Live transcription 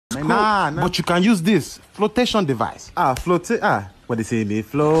Nah. But you can use this flotation device. Floating. What they say, they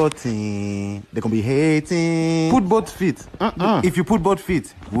floating. They can be hating. Put both feet. If you put both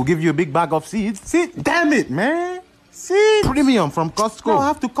feet, we'll give you a big bag of seeds. See, damn it, man. See, Premium from Costco. No, I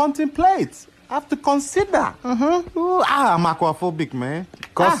have to contemplate. I have to consider. I'm aquaphobic, man.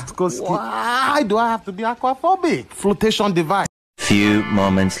 Costco. Why do I have to be aquaphobic? Flotation device. Few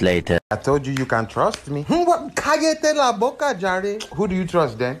moments later. I told you can trust me. What? Cállate la boca, Jare. Who do you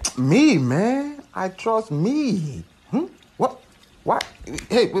trust then? Me, man. I trust me. What?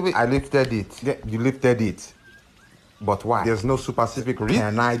 Hey, wait. I lifted it. Yeah, you lifted it. But why? There's no specific reason.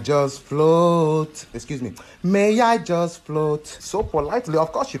 Can I just float? Excuse me. May I just float? So politely,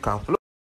 of course you can float.